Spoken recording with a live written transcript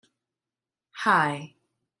Hi,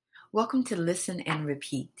 welcome to Listen and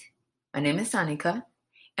Repeat. My name is Sanika,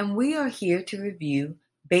 and we are here to review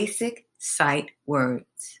basic sight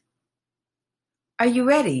words. Are you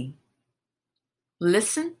ready?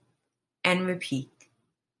 Listen and repeat.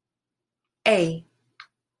 A.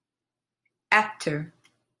 Actor.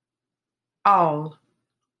 All.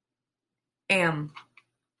 Am.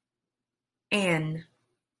 An.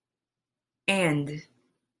 And.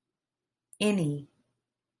 Any.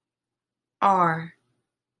 Are.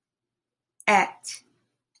 At.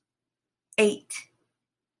 Ate.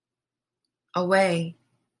 Away.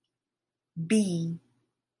 Be.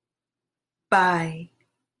 By.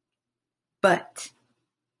 But.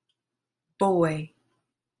 Boy.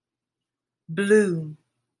 Blue.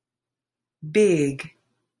 Big.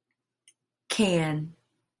 Can.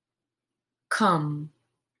 Come.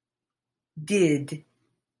 Did.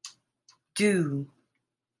 Do.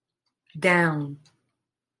 Down.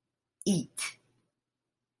 Eat.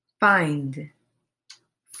 Find.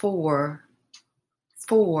 For.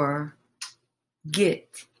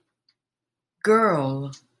 Get.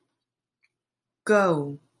 Girl.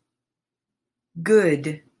 Go.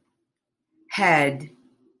 Good. Had.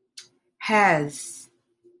 Has.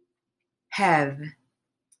 Have.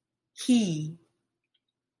 He.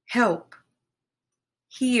 Help.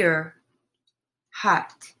 Here.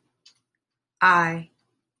 Hot. I.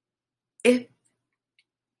 If.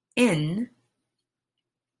 In.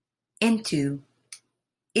 Into.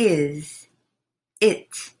 Is.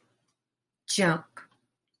 It. Jump.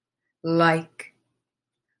 Like.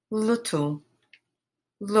 Little.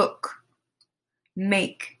 Look.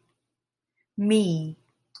 Make. Me.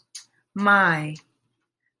 My.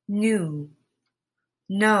 New.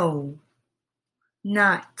 No.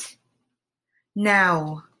 Not.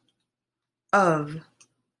 Now. Of.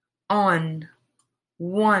 On.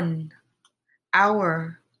 One.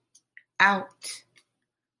 Hour. Out.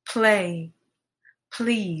 Play.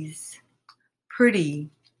 Please.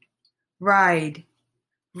 Pretty. Ride.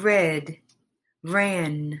 Read.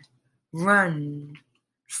 Ran. Run.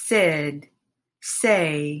 Said.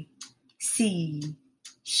 Say. See.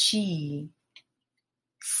 She.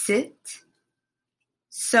 Sit.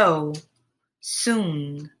 So.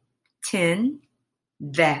 Soon. 10.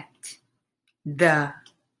 That. The.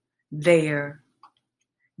 There.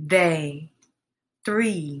 They.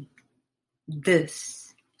 3.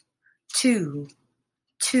 This. 2.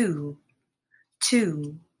 Two.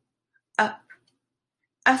 Up.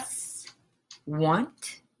 Us.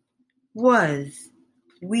 Want. Was.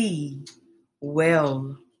 We.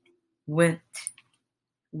 Well. Went.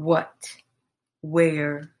 What.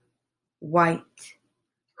 Where. White.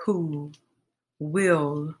 Who.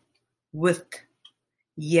 Will. With.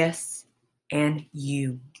 Yes. And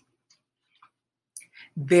you.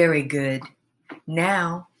 Very good.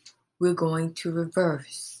 Now we're going to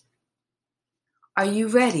reverse. Are you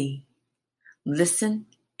ready? Listen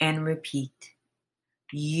and repeat.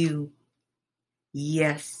 You.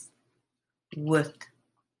 Yes. With.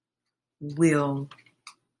 Will.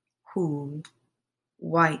 Who.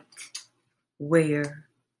 White. Where.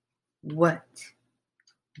 What.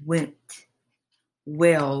 Went.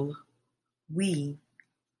 Well. We.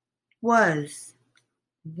 Was.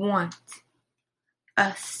 Want.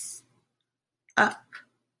 Us. Up.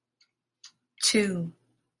 To.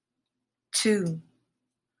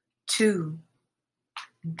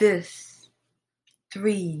 This.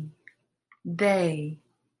 3. They.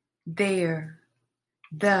 There.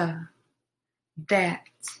 The. That.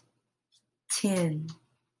 10.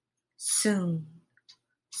 Soon.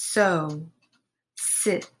 So.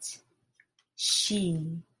 Sit.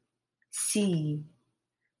 She. See.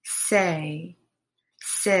 Say.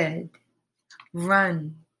 Said.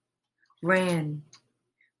 Run. Ran.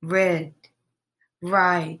 Read.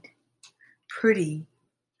 Ride. Pretty.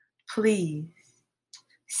 Please.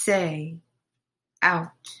 Say.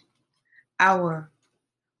 Out. Hour.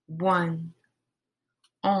 One.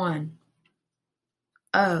 On.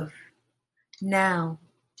 Of. Now.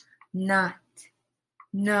 Not.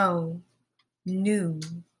 No. New.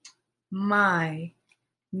 My.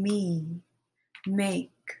 Me.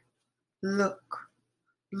 Make. Look.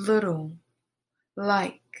 Little.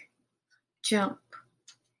 Like. Jump.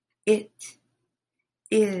 It.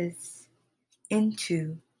 Is.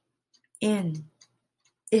 Into. In.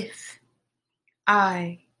 If.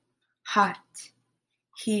 I. Hot.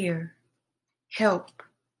 Here. Help.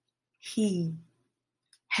 He.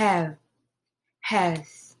 Have.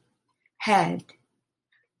 Has. Had.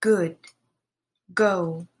 Good.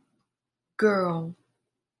 Go. Girl.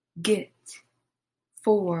 Get.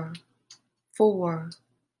 For.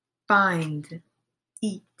 Find.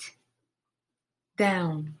 Eat.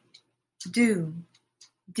 Down. do,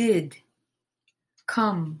 did,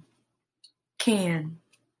 come, can,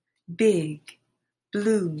 big,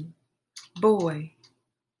 blue, boy,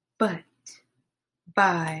 but,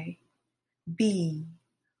 by, be,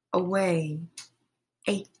 away,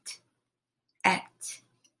 ate, at,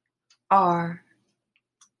 are,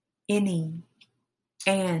 any,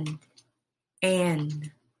 and,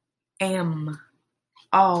 an, am,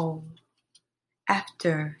 all,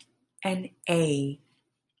 after, and a.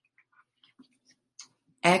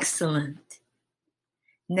 Excellent.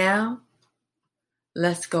 Now,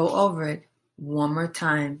 let's go over it one more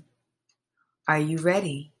time. Are you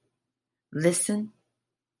ready? Listen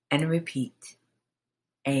and repeat.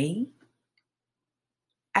 A,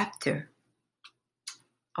 after,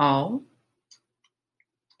 all,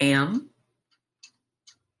 am,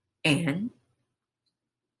 an,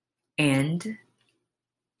 and,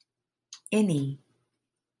 any,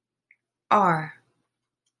 are,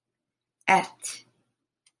 at,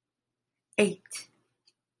 ate,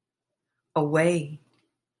 away,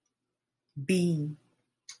 be,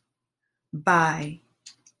 by,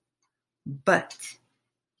 but,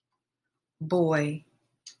 boy,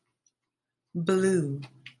 blue,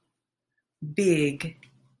 big,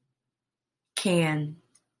 can,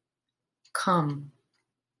 come,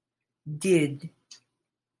 did,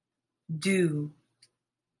 do,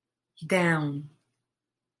 down,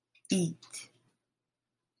 eat,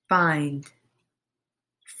 find,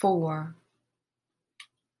 for,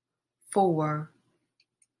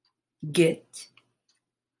 get,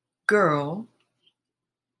 girl,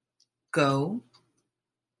 go,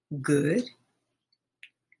 good,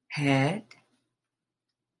 had,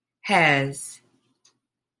 has,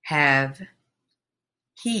 have,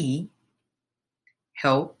 he,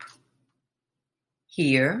 help,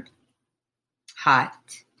 here, hot,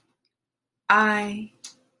 I,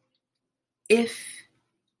 if,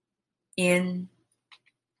 in,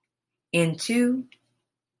 into,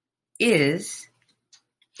 is,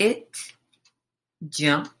 it,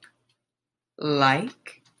 jump,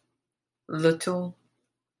 like, little,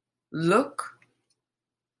 look,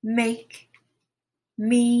 make,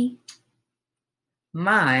 me,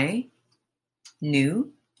 my,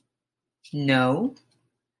 new, no,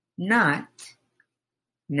 not,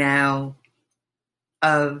 now,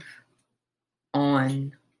 of,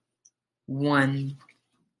 on, one,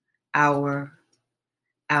 hour,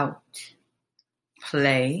 out,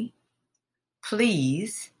 play,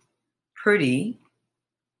 please, pretty,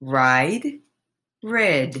 ride,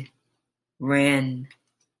 read, ran,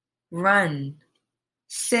 run,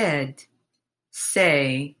 said,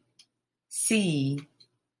 say, see,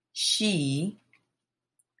 she,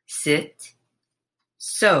 sit,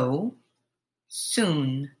 so,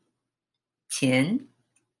 soon, 10,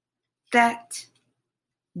 that,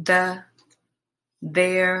 the,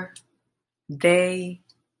 there, they,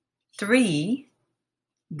 3,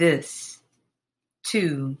 this,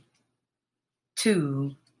 2,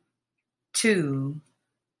 two,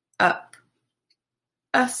 up,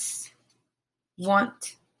 us,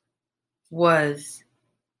 want, was,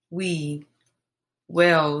 we,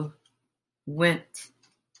 well, went,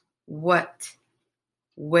 what,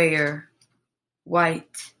 where,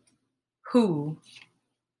 white, who,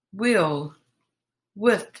 will,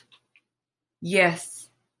 with, yes,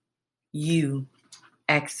 you.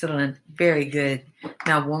 Excellent. Very good.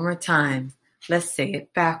 Now one more time. Let's say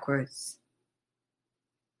it backwards.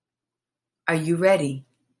 Are you ready?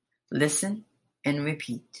 Listen and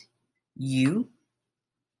repeat. You,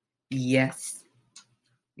 yes,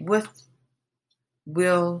 with,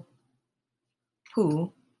 will,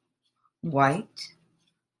 who, white,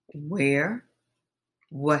 where,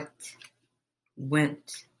 what,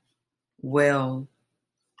 went, well,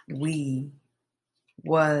 we,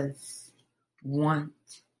 was, want,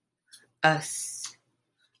 us,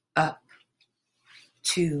 up,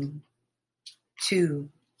 to,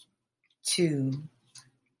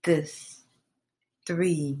 this,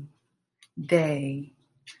 3, they,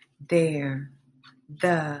 there,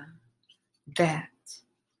 the, that,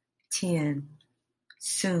 10,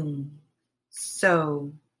 soon,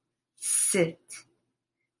 so, sit,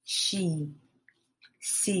 she,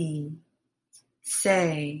 see,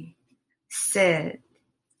 say, said,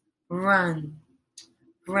 run,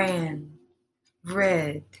 ran,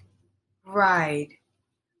 read, ride,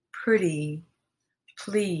 pretty,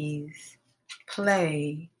 please,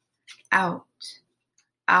 play, out,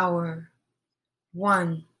 hour,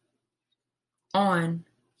 one, on,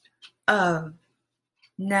 of,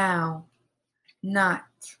 now, not,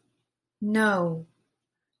 no,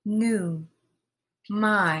 new,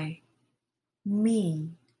 my,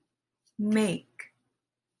 me, make,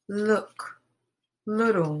 look,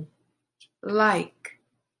 little, like,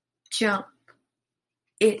 jump,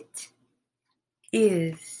 it,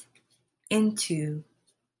 is, into,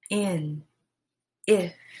 in,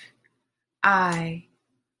 if, I,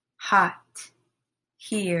 hot,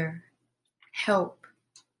 here, help,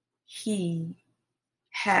 he,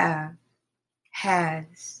 have,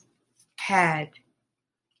 has, had,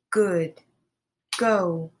 good,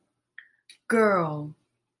 go, girl,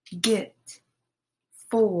 get,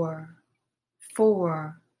 for,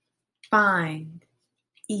 find,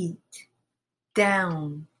 eat,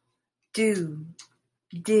 down, do,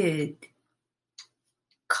 did,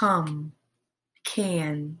 come,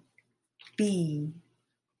 can, be,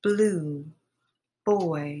 blue,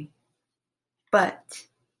 boy, but,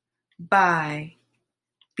 by,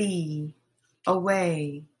 be,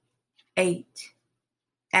 away, ate,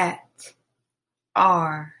 at,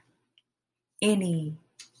 are, any,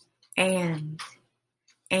 and,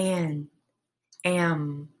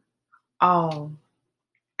 am, all,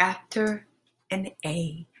 after an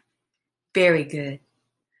A. Very good.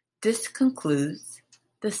 This concludes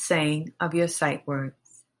the saying of your sight words.